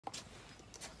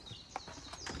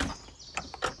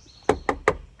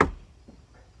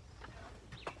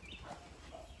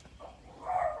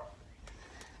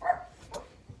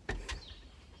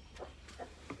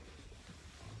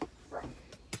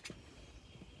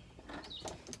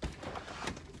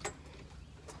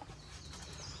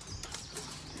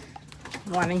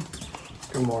Morning.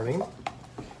 Good morning.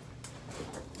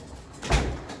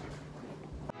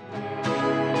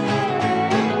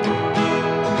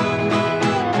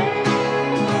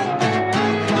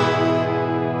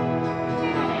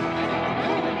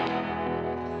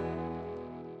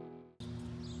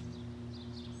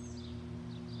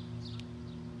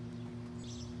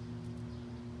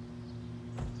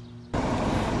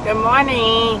 Good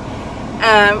morning.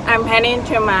 I'm heading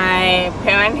to my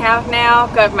parents' house now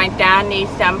because my dad needs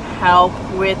some help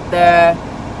with the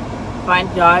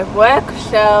front yard work.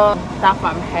 So that's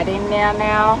why I'm heading there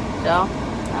now. So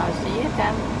I'll see you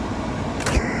then.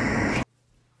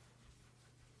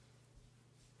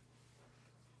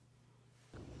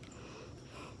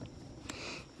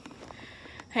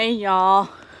 Hey y'all.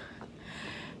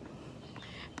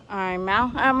 I'm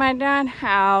out at my dad's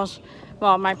house.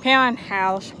 Well, my parents'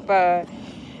 house,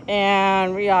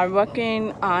 and we are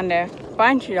working on the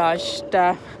front yard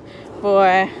stuff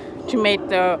to make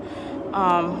the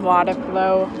water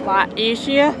flow a lot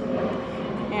easier.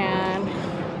 And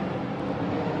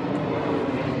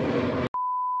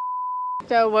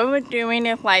so what we're doing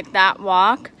is like that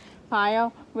walk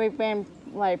pile. We've been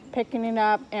like picking it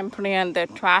up and putting it in the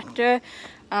tractor.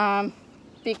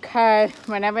 Because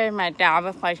whenever my dad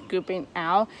was like scooping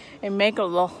out, it make it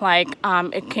look like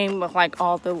it came with like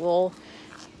all the little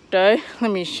dirt.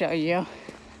 Let me show you.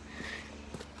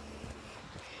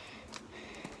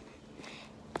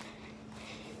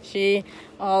 See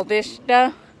all this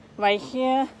stuff right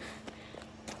here?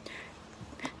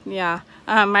 Yeah,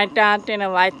 my dad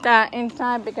didn't like that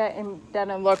inside because it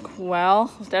doesn't look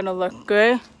well, it doesn't look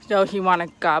good. So he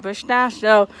wanted garbage that.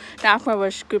 So that's why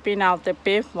we're scooping out the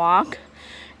big rock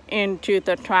into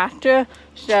the tractor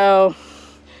so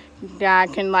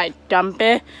Dad can like dump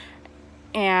it,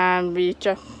 and we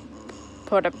just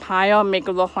put a pile, make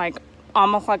it look like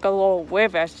almost like a little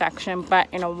river section but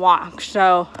in a walk.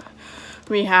 So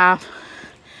we have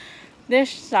this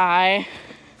side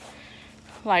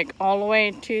like all the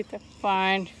way to the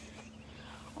front,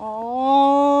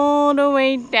 all the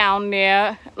way down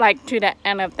there, like to the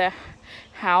end of the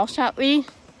house at least.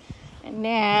 And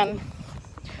then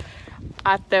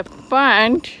at the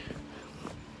front,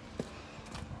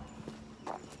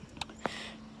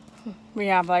 we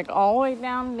have like all the way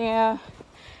down there,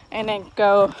 and then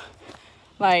go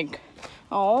like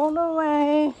all the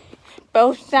way,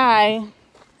 both sides,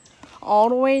 all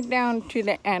the way down to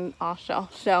the end also.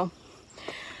 So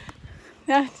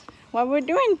that's what we're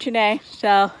doing today.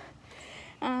 So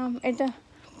it's a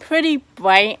pretty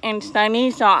bright and sunny,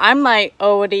 so I'm like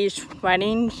already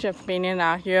sweating just being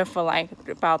out here for like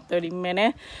about 30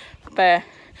 minutes. But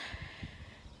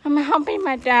I'm helping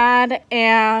my dad,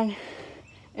 and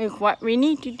it's what we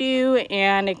need to do,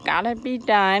 and it gotta be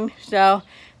done. So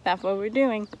that's what we're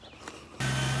doing.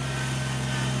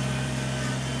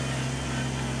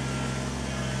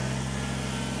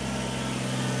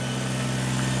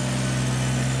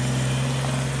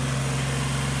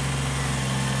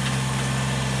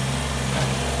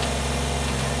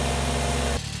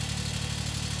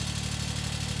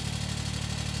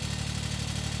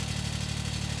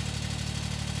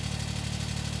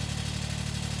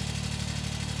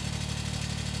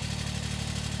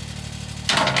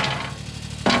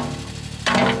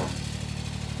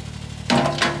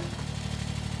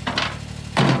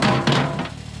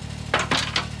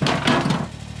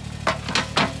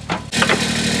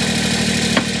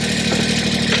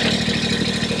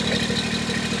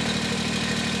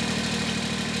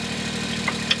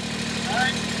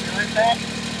 Back.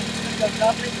 Go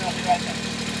shopping, and I'll be right back.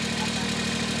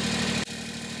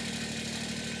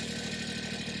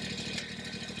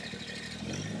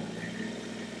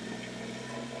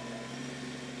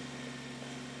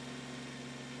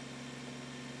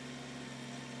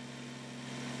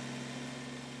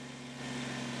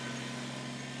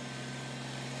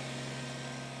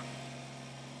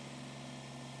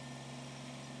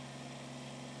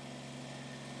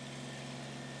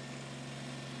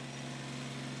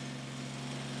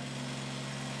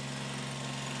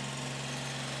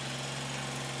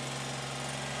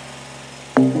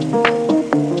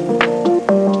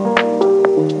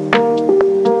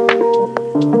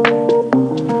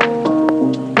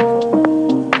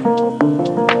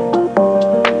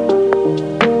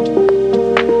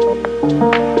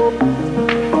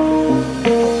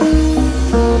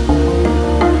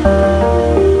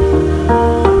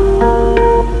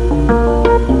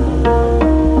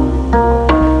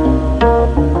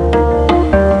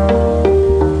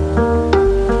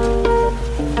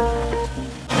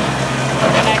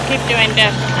 Doing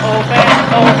this over,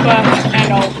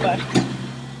 and over.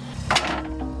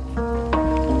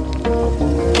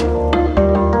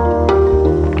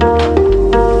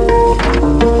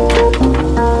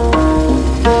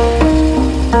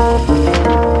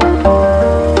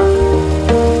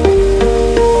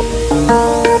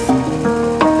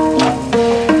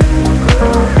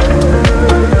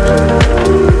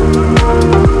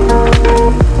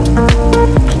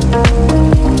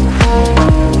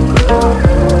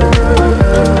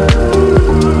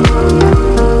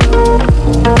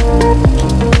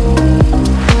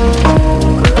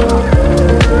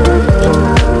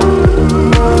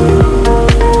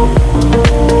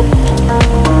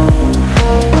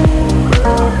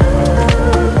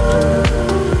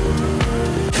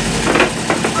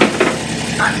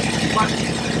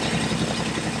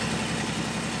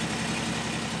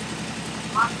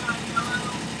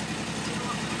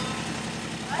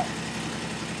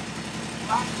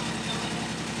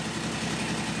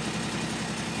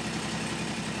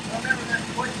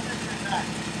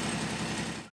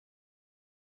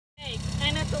 Hey,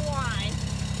 kind of the line.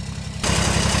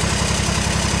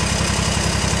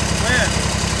 Where?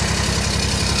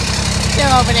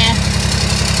 Still over there.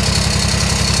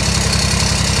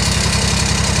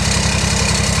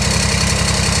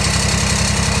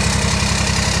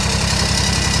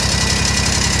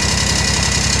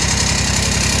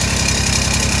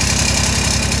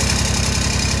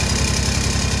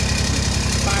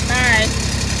 Bye-bye.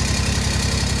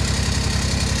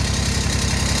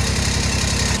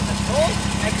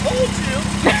 I told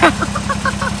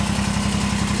you.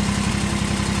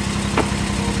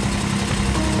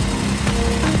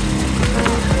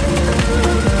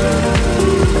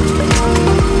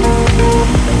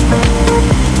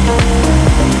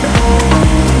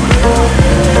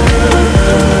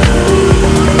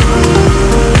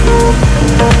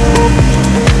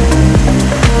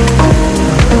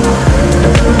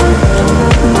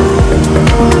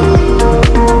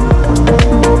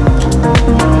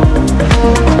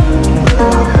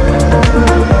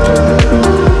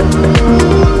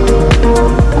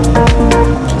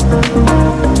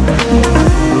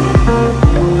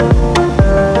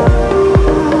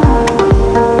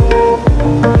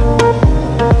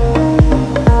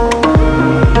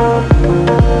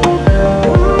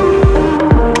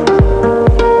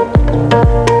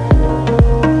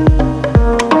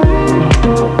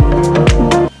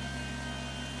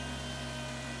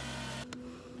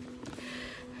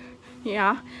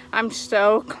 Yeah, I'm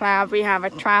so glad we have a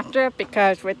tractor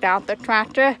because without the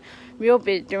tractor, we'll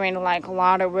be doing like a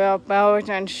lot of wheelbarrows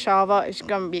and shovel. It's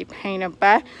gonna be pain in the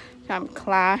butt. So I'm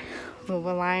glad we're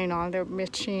relying on the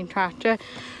machine tractor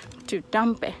to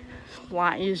dump it. It's a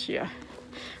lot easier.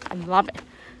 I love it.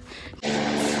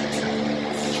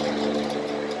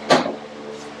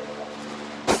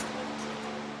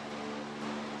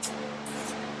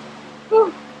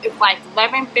 Whew. It's like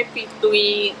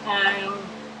 11:53 and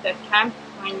the temp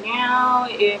right now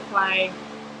is like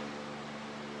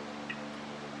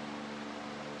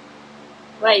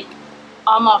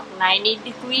almost 90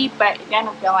 degrees, but it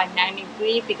doesn't feel like 90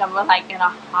 degrees because we're like in a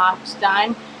hot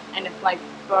sun and it's like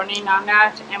burning on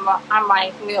us and I'm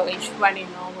like really sweating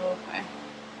all over.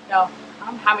 So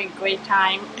I'm having a great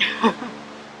time.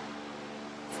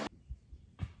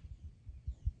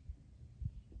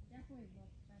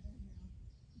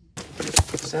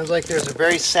 Sounds like there's a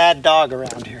very sad dog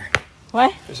around here.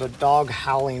 What? There's a dog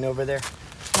howling over there.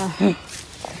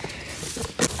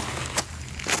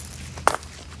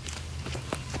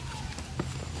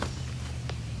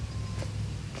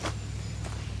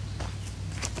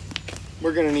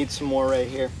 We're gonna need some more right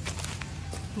here.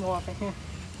 More over here.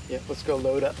 Yeah, let's go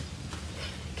load up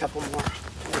a couple more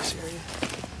in this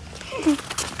area.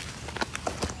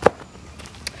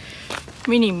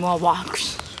 We need more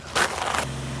walks.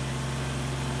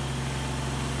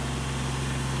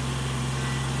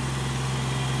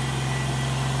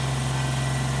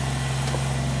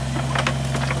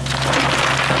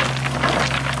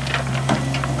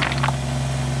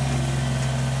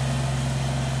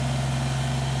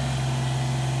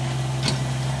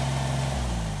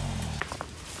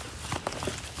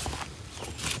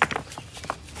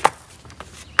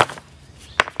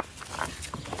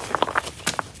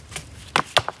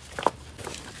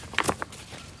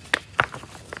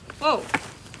 Whoa,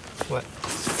 What?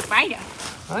 spider.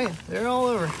 Oh yeah, they're all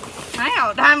over.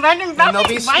 Wow, I'm running And there'll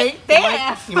bumping be right snake.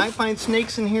 there. You might find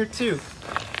snakes in here too.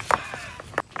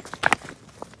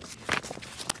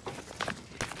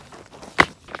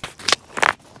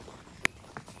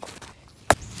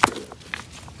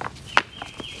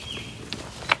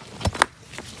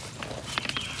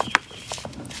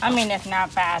 I mean, it's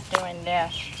not bad doing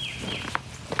this.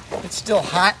 It's still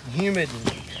hot and humid.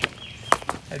 And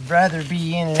I'd rather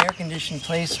be in an air-conditioned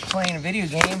place playing a video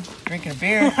game, drinking a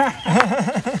beer.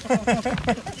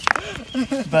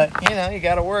 But, you know, you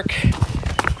gotta work.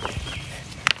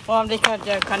 Well, because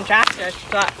the contractor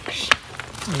sucks.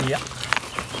 Yeah.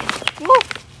 Woo.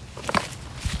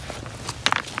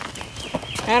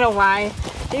 I don't know why.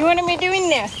 You wouldn't be doing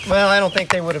this. Well, I don't think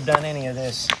they would have done any of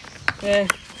this. Yeah,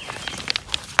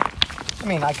 I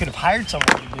mean, I could have hired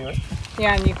someone to do it.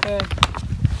 yeah, you could.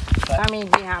 But, I mean,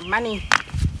 you have money,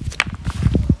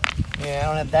 yeah, I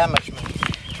don't have that much money.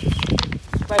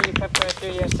 but you prefer to do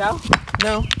it yourself.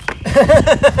 No.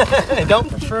 I don't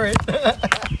prefer it.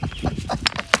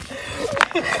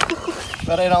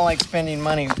 But I don't like spending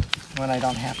money when I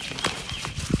don't have to.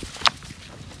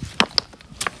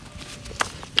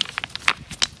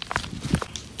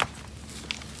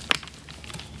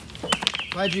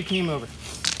 Glad you came over.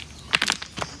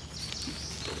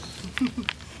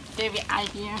 Give you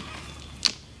idea.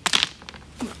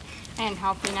 and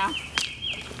help you now.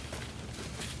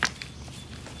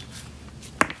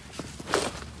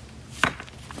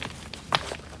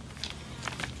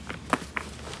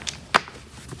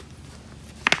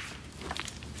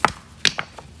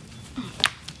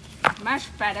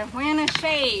 Much better. We're in a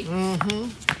shade.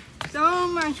 So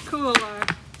much cooler.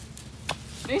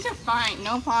 These are fine,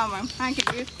 no problem. I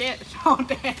could use this all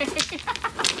day.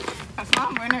 As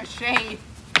long as we're in a shade.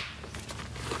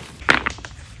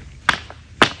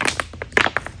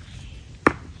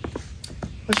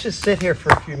 Let's just sit here for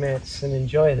a few minutes and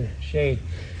enjoy the shade.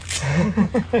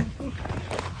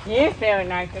 You feel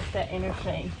nice to sit in a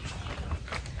shade.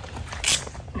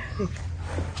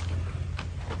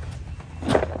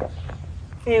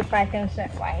 If I can sit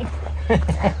right.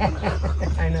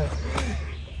 I know.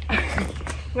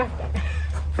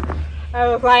 I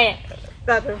was like,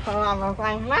 that's a problem. I was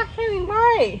like, not sitting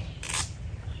right.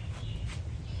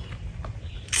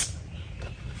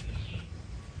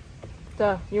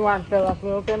 So, you want to fill up a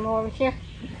little bit more over here?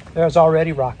 There's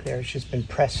already rock there. It's just been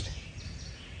pressed.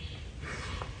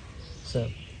 So,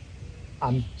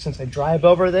 since I drive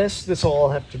over this will all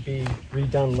have to be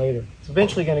redone later. It's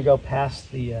eventually going to go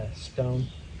past the stone.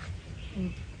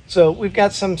 So we've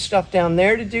got some stuff down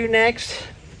there to do next,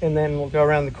 and then we'll go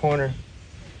around the corner.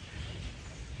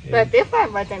 But this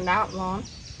one wasn't that long.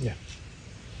 Yeah.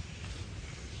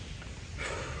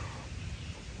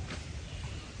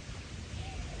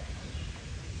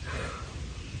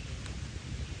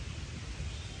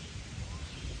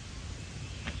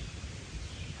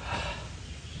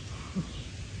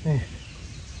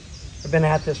 I've been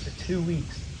at this for 2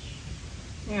 weeks.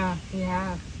 Yeah,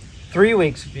 yeah. 3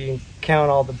 weeks if you count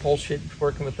all the bullshit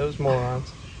working with those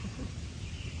morons.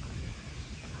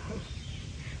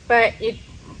 But you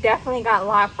definitely got a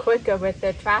lot quicker with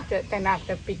the tractor than at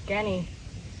the beginning,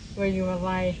 where you were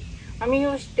like, I mean, you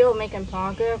were still making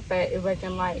progress, but it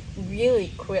wasn't like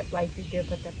really quick like you did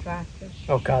with the tractor.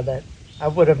 Oh God, I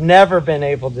would have never been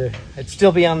able to. I'd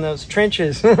still be on those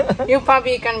trenches. You're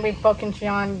probably gonna be focusing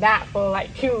on that for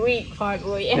like 2 weeks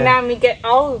probably, and then we get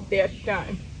all of this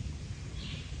done.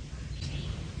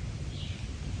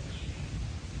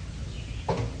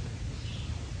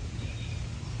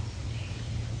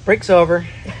 Break's over.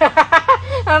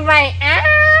 I'm like,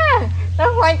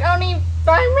 that's like only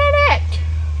 5 minutes.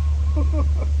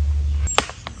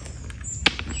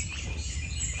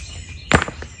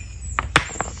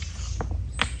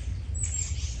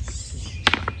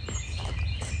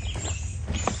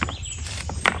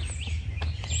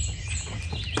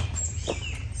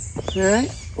 All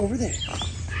right, over there.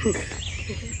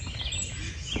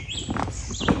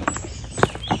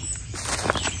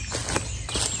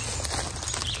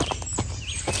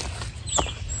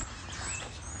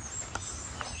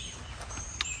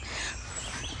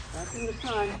 Back in the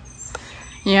sun.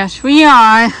 Yes, we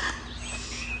are.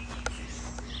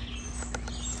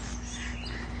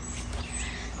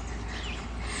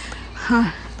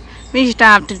 We still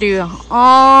have to do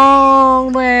all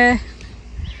the way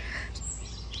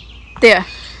there.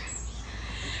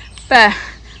 But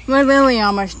we're really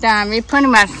almost done. We pretty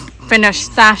much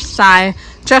finished that side.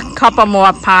 Just a couple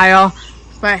more piles.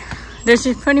 But this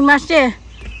is pretty much it.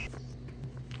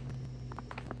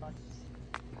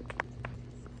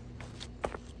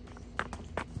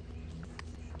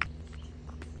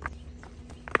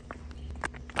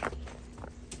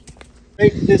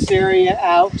 Break this area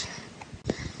out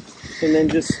and then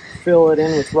just fill it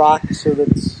in with rock so that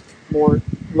it's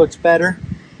looks better.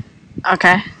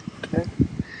 Okay. Okay.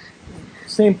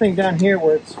 Same thing down here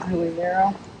where it's really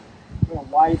narrow. I'm going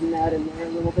to widen that in there a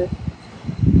little bit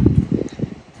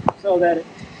so that it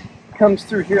comes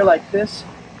through here like this.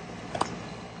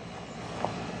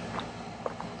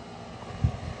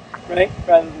 Right?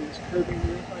 Rather than just curving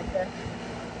it like that.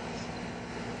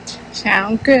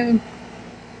 Sound good.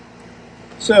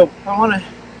 So I want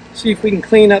to see if we can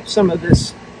clean up some of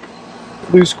this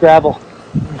loose gravel.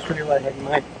 I'll show you what I had in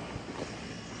mind.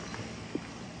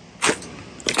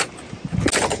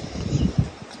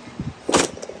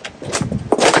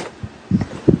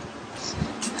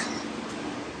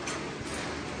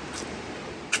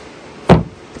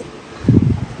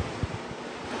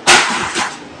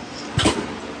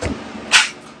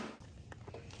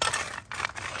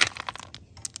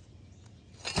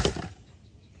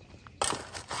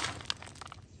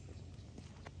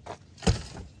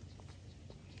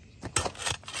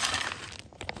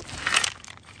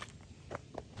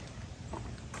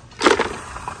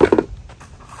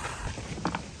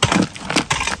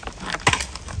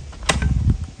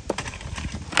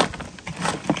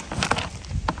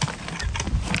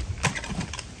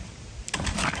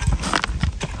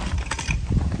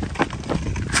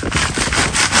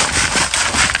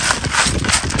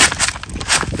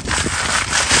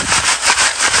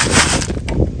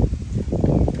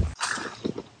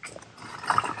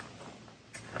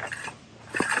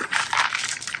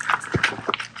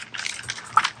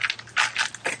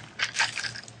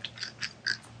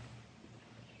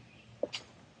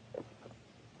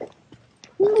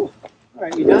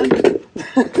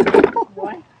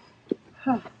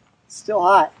 still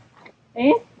hot.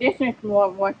 This is more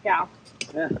worked out.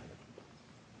 Yeah.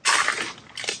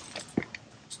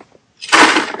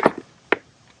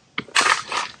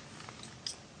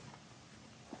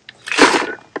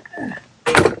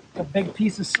 A big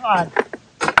piece of sod.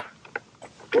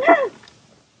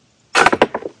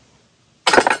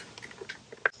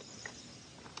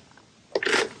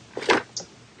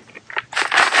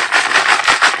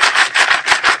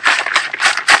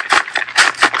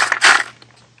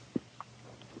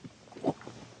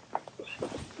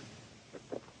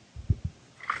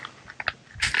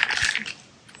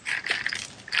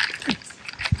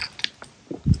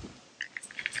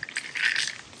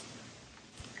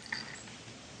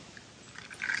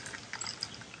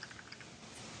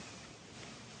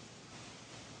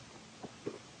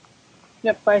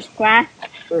 The first class.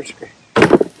 First grade.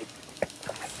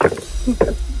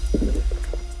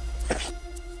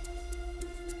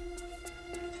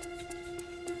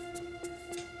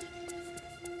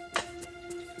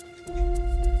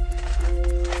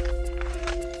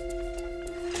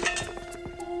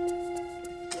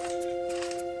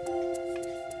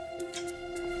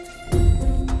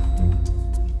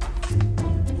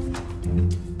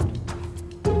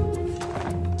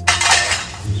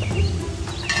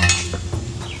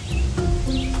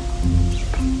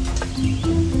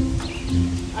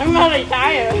 I'm really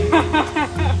tired.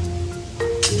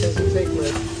 Doesn't take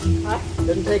much. What?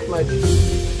 Doesn't take much.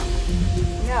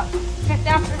 No. Just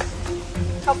after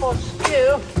a couple of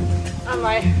stew, I'm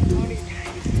like, really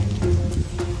tired.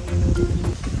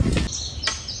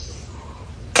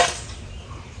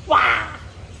 Wow.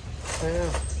 I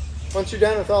know. Once you're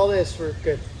done with all this, we're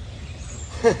good.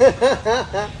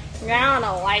 Now I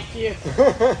don't like you.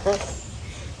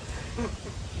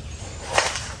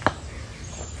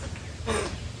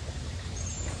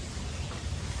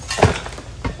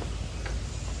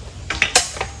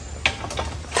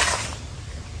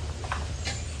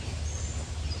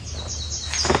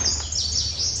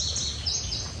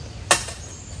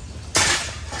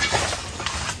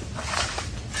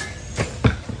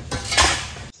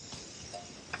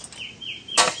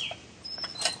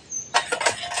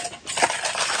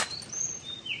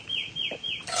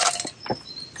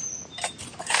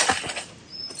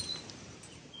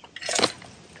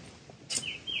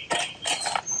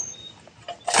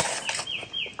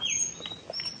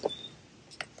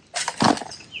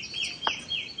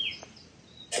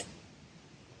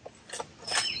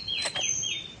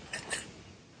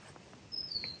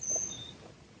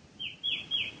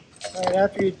 All right,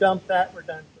 after you dump that, we're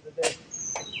done for the day.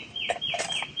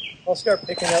 I'll start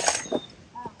picking up.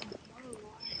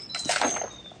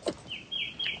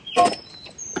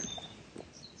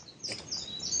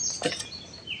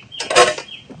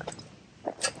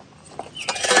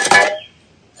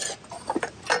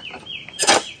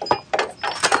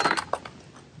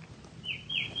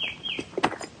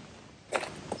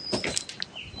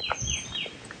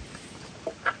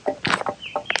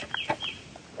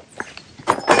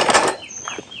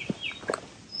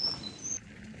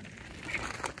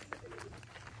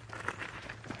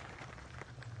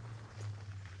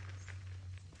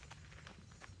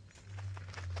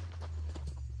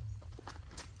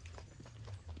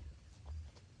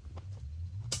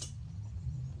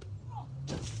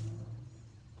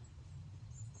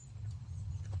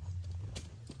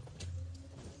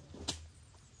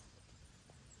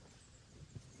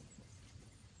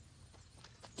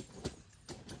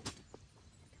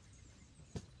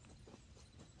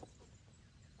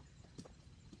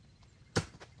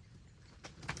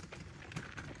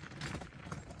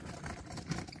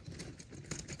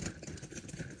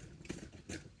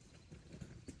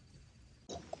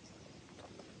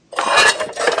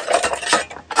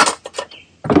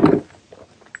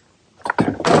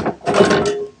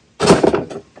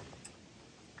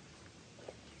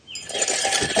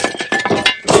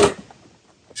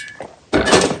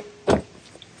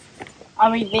 Are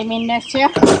we leaving this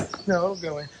here? No, it'll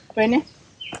go in. Brennan?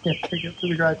 Yeah, take it to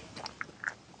the garage.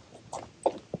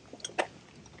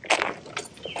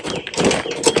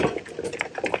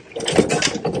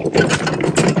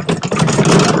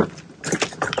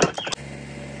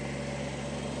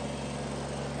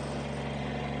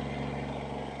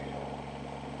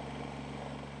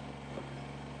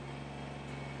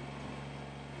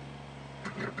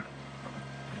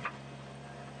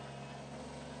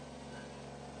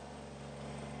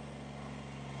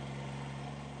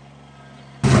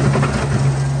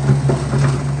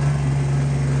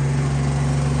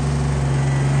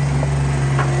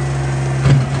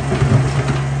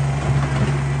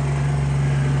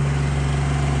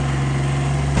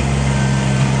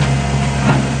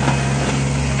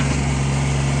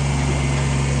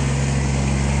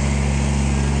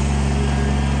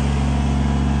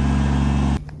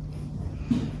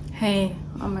 Hey,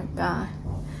 oh my god.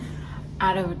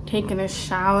 Out of taking a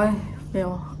shower,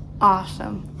 feel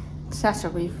awesome. Such a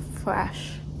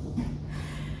refresh.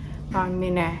 I'm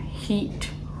in a heat.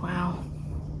 Wow.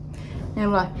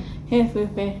 And look, here's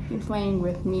Rufus. He's playing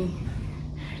with me.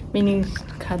 We need to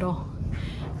cuddle.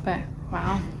 But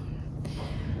wow.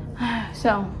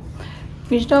 So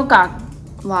we still got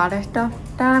a lot of stuff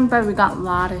done, but we got a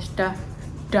lot of stuff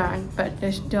done, but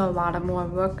there's still a lot of more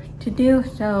work to do.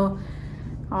 So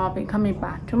I'll be coming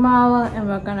back tomorrow and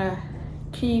we're gonna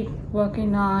keep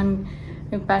working on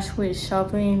especially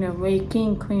shoveling and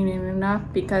raking, cleaning it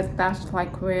up, because that's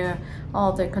like where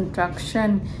all the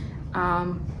construction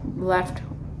left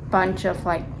bunch of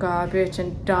like garbage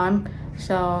and dump.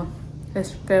 So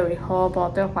it's very horrible.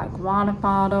 There's like water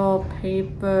bottle,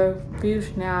 paper, food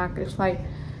snack. It's like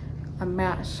a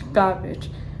mass garbage.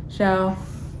 So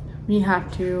we have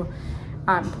to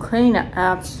clean it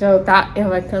up so that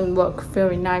it can look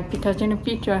very nice, because in the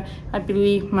future I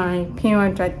believe my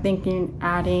parents are thinking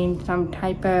adding some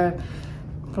type of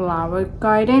flower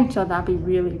garden, so that'd be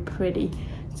really pretty.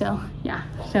 So yeah,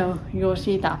 so you'll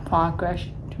see that progress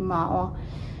tomorrow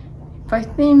first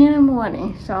thing in the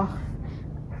morning. So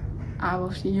I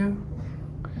will see you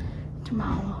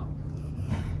tomorrow.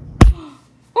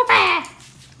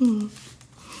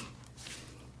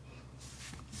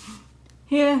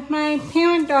 Here's my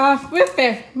parent dog with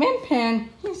a min pen.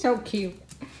 He's so cute.